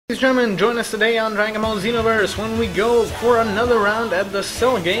Ladies and gentlemen, join us today on Dragon Ball Xenoverse when we go for another round at the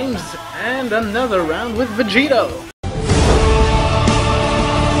Cell Games and another round with Vegito.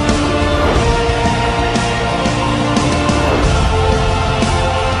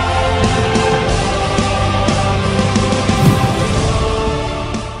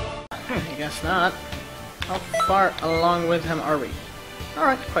 I guess not. How far along with him are we?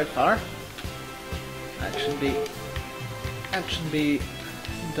 Alright, quite far. That should be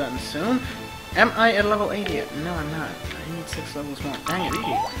done soon. Am I at level 80 yet? No, I'm not. I need 6 levels more. Dang it.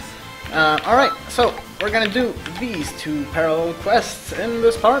 Alright, so we're gonna do these two parallel quests in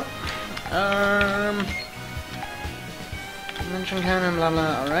this part. Mention canon, blah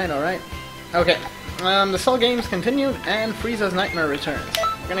blah. Alright. Okay. The Cell Games continued and Frieza's Nightmare returns.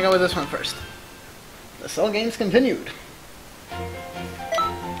 We're gonna go with this one first. The Cell Games continued.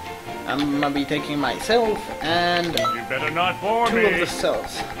 I'm gonna be taking myself and you better not bore two me. of the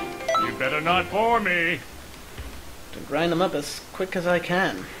cells. You better not bore me. To grind them up as quick as I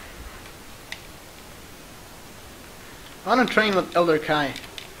can. I want to train with Elder Kai.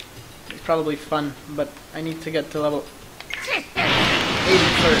 It's probably fun, but I need to get to level 80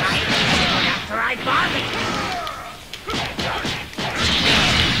 first. After I barbecue.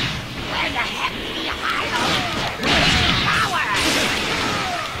 Where the heck do you hide power?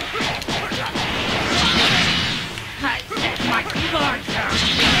 I set my larger.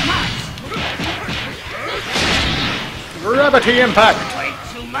 Gravity impact! Way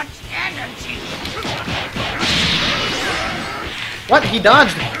too much energy. What? He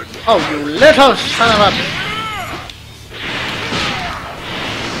dodged? Oh, you little son of a...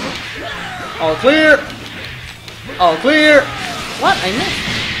 All clear! All clear! What? I missed.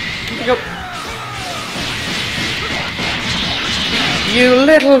 Need to go. You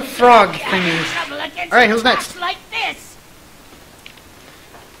little frog thingies. Alright, who's next? Like this.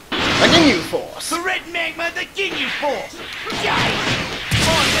 The Ginyu Force. The red magma, the Ginyu Force! Die.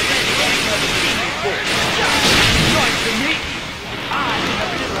 On the red magma, the Ginyu Force! Nice to meet you! I'm a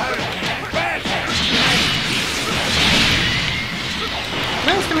little hurricane.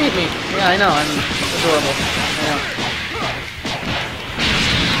 Nice to meet me. Yeah, I know, I'm adorable. I know.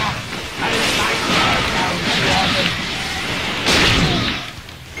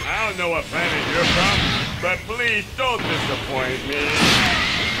 I don't know what planet you're from, but please don't disappoint me.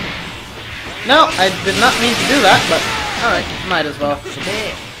 No, I did not mean to do that, but alright, might as well.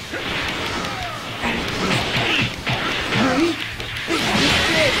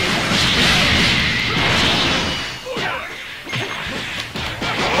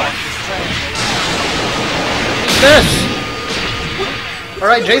 This!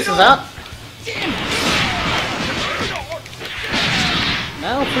 Alright, Jace is out.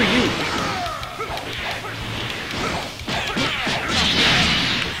 Now for you.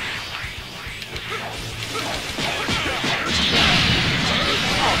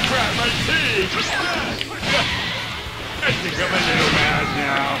 Crap, my teeth! I think I'm a little mad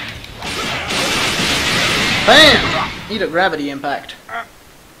now. Bam! Eat a gravity impact.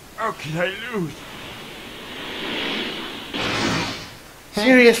 How can I lose?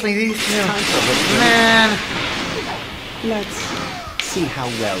 Seriously, these two. Man. Let's see how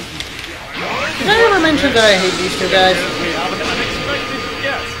well you do. Did I ever mention that I hate these two guys? We have an unexpected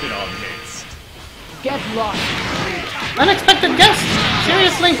guest in our midst. Get lost. Unexpected guest?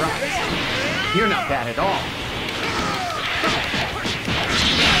 Seriously? You're not bad at all.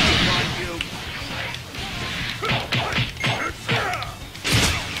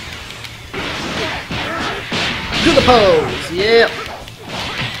 Do the pose! Yep.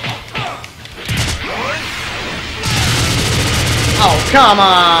 Oh, come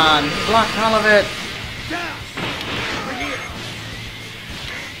on! Block all of it.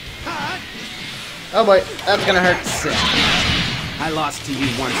 Oh boy, that's gonna hurt. I lost to you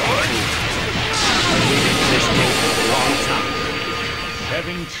once before. I waited for this day for a long time.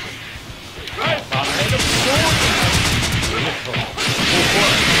 17. I thought I had a sword.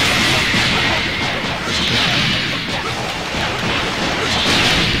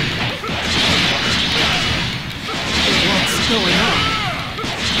 What's going on?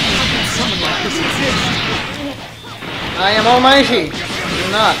 How can someone like this exist? I am almighty. Do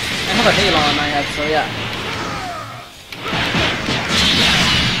not. I have a halo on my head, so yeah.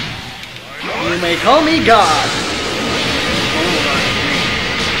 You may call me God.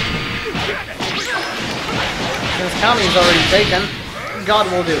 Since Kami's already taken,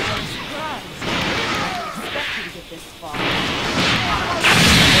 God will do.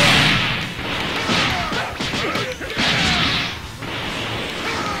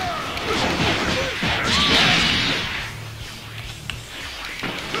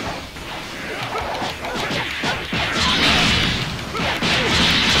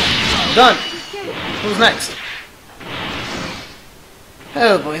 Done. Who's next?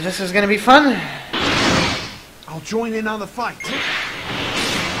 Oh boy, this is gonna be fun. I'll join in on the fight.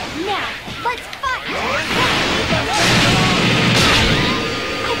 Now, let's fight!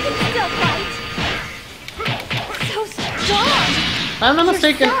 I can still fight! So strong! If I'm not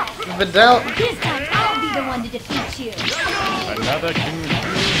mistaken, Vidal... This time I'll be the one to defeat you! Another confused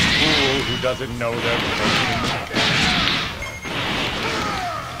fool who doesn't know their position.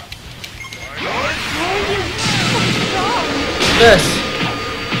 How are you so strong? This.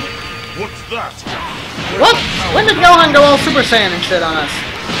 What's that? What? When did Gohan go all Super Saiyan and shit on us?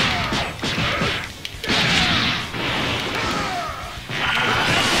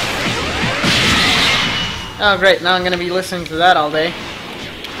 Oh great, now I'm gonna be listening to that all day.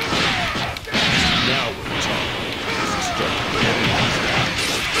 Now we're talking. This is starting to get interesting.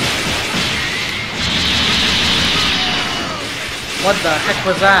 What the heck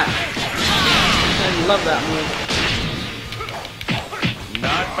was that? I love that move.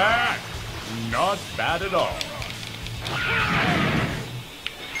 Not bad. Not bad at all.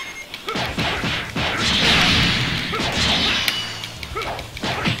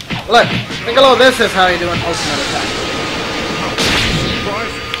 Look, Piccolo, this is how you do an ultimate attack.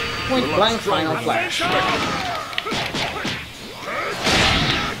 Point blank final flash.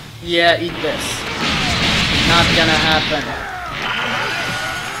 Yeah, eat this. Not gonna happen.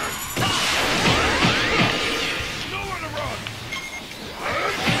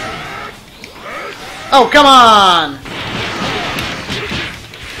 Oh, come on!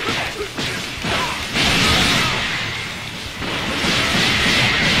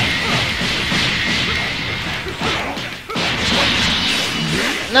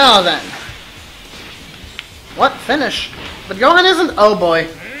 Now then. What? Finish? But Gohan isn't... Oh boy.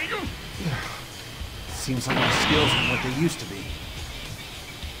 Seems like my skills aren't what they used to be.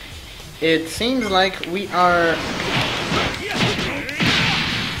 It seems like we are...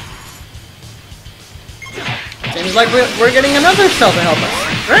 Seems like we're getting another cell to help us.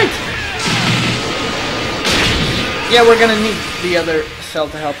 Great! Yeah, we're gonna need the other cell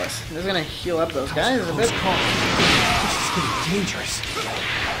to help us. This is gonna heal up those guys a bit. This is getting dangerous.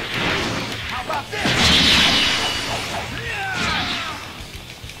 How about this?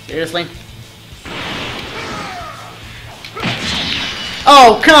 Seriously?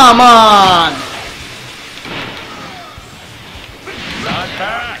 Oh, come on! Not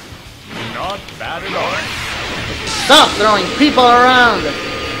bad. Not bad at all. Stop throwing people around!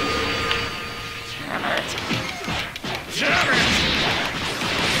 Damn it.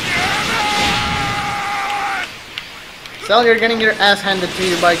 Cell, you're getting your ass handed to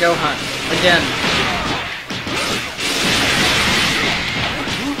you by Gohan. Again.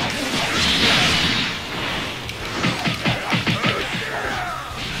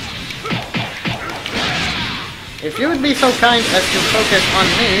 If you would be so kind as to focus on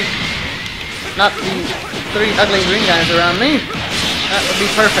me, not the 3 ugly green guys around me, that would be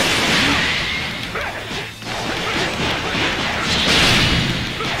perfect.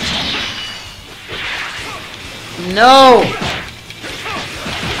 No!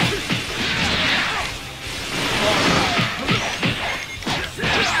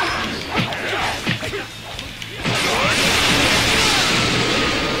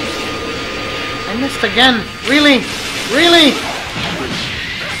 I missed again. Really? Really?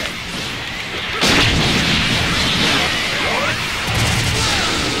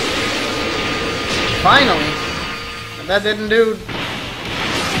 Finally. But that didn't do as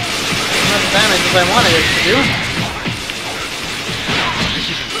much damage as I wanted it to do. This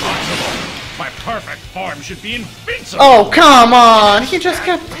is impossible. My perfect form should be invincible. Oh, come on! He just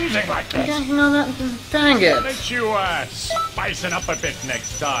kept... Losing like this. You know that... Dang it. Let you spice it up a bit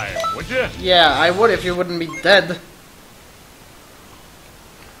next time, would you? Yeah, I would if you wouldn't be dead.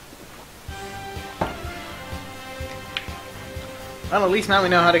 Well, at least now we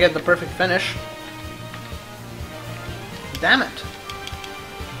know how to get the perfect finish. Damn it.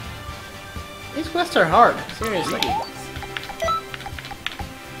 These quests are hard, seriously.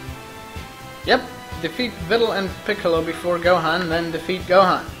 Yep, defeat Vidal and Piccolo before Gohan, then defeat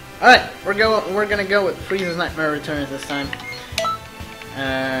Gohan. Alright, we're gonna go with Frieza's Nightmare Returns this time.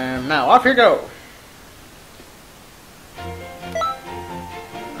 Now, off you go!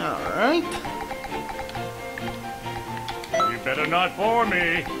 Alright. You better not bore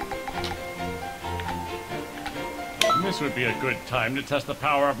me. This would be a good time to test the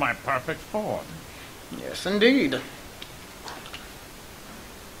power of my perfect form. Yes, indeed.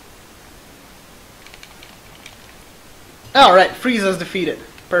 Alright, Frieza's defeated.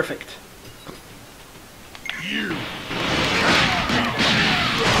 Perfect.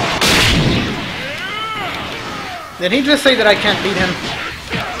 Did he just say that I can't beat him?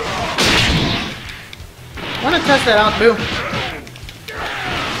 Wanna test that out, Boo?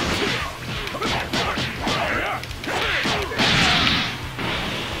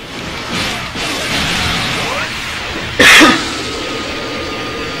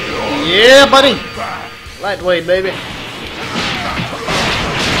 Yeah, buddy! Lightweight, baby.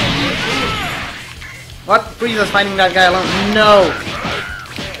 What? Frieza's fighting that guy alone? No!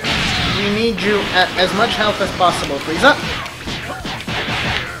 We need you at as much health as possible, Frieza.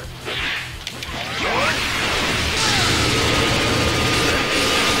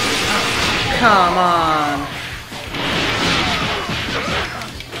 Come on!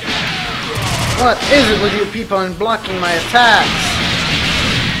 What is it with you people in blocking my attacks?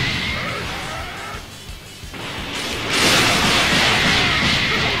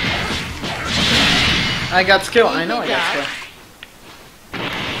 I got skill. I know I got skill.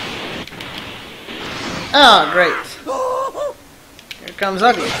 Oh, great. Here comes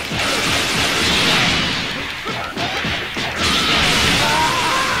Ugly.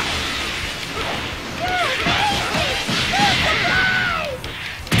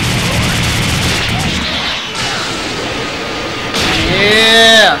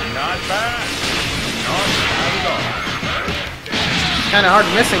 Yeah! Not bad. Not bad at all. Kinda hard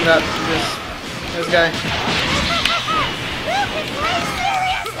missing that, this guy.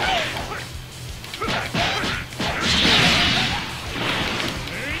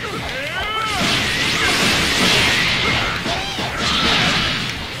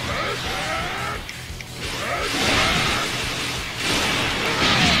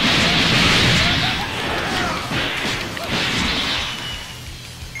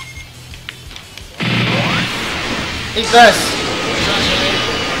 Eat this!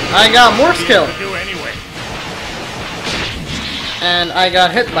 I got more skill! Do anyway. And I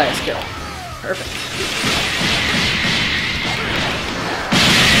got hit by a skill. Perfect.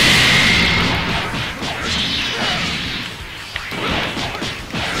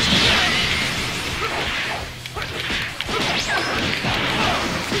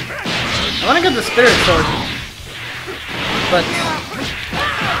 I want to get the spirit sword, but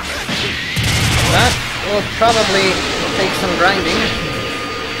that will probably take some grinding,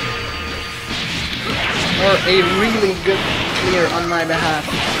 or a really good clear on my behalf.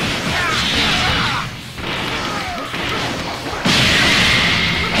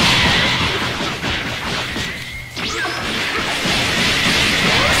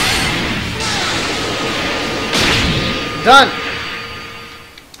 Done!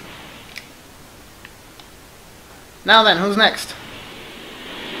 Now then, who's next?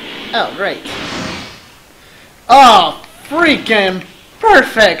 Oh, great. Oh, freaking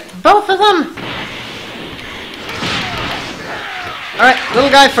perfect! Both of them? Alright, little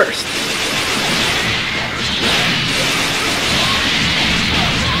guy first.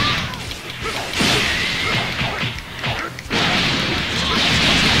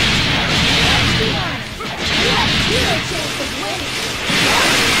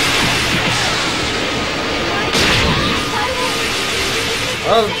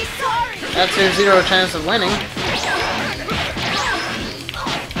 Well, that's your 0 chance of winning.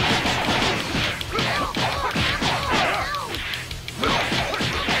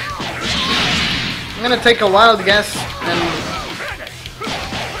 I'm gonna take a wild guess and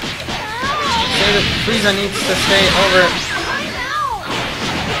say that Frieza needs to stay over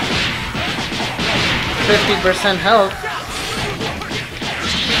 50% health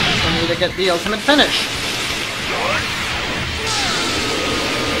for me to get the ultimate finish.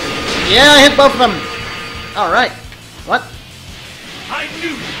 Yeah, I hit both of them! Alright. What? I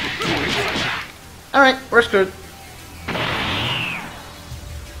knew. Alright, we're screwed.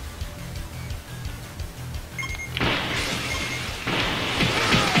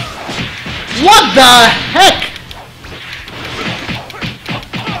 What the heck?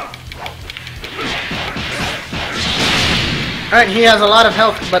 Alright, he has a lot of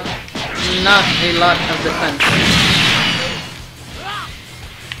health, but not a lot of defense.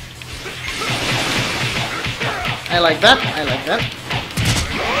 I like that, I like that.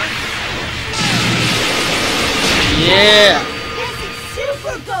 Yeah! This is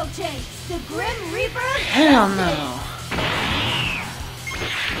Super Gotenks, the Grim Reaper. Hell no!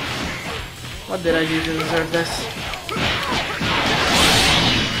 What did I do to deserve this?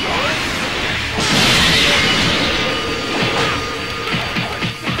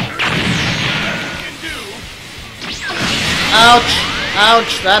 Ouch!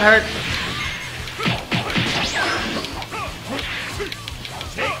 Ouch! That hurt.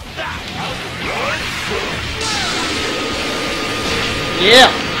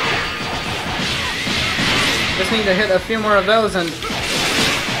 Yeah! Just need to hit a few more of those and at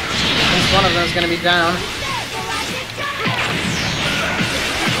least one of them is going to be down.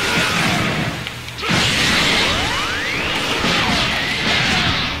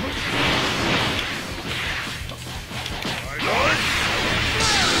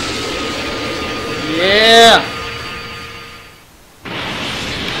 Yeah!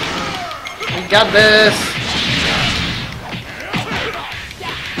 We got this!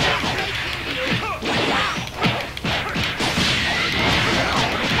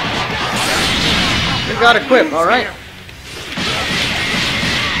 We got equipped, alright.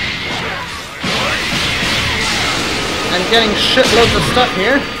 I'm getting shitloads of stuff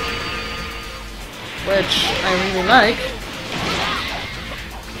here, which I really like.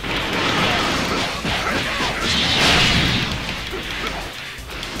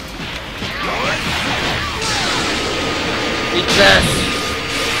 Eat this!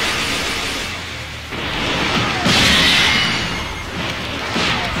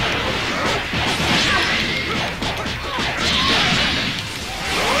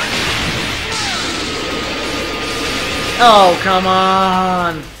 Oh, come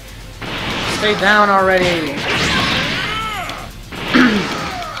on! Stay down already!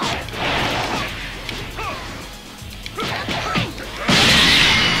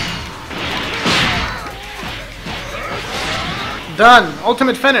 Done!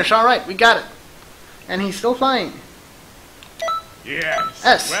 Ultimate finish, alright, we got it. And he's still flying. Yes.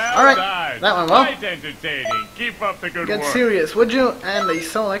 S. Well Alright, done. that one well. Quite entertaining. Keep up the good Get work. serious, would you? And a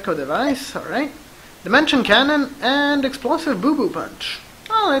Soul Echo device, alright. Dimension Cannon and Explosive Boo Boo Punch.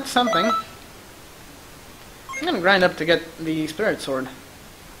 Well, it's something. I'm gonna grind up to get the Spirit Sword.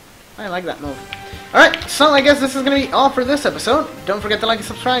 I like that move. Alright, so I guess this is gonna be all for this episode. Don't forget to like and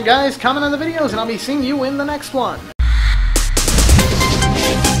subscribe, guys, comment on the videos, and I'll be seeing you in the next one.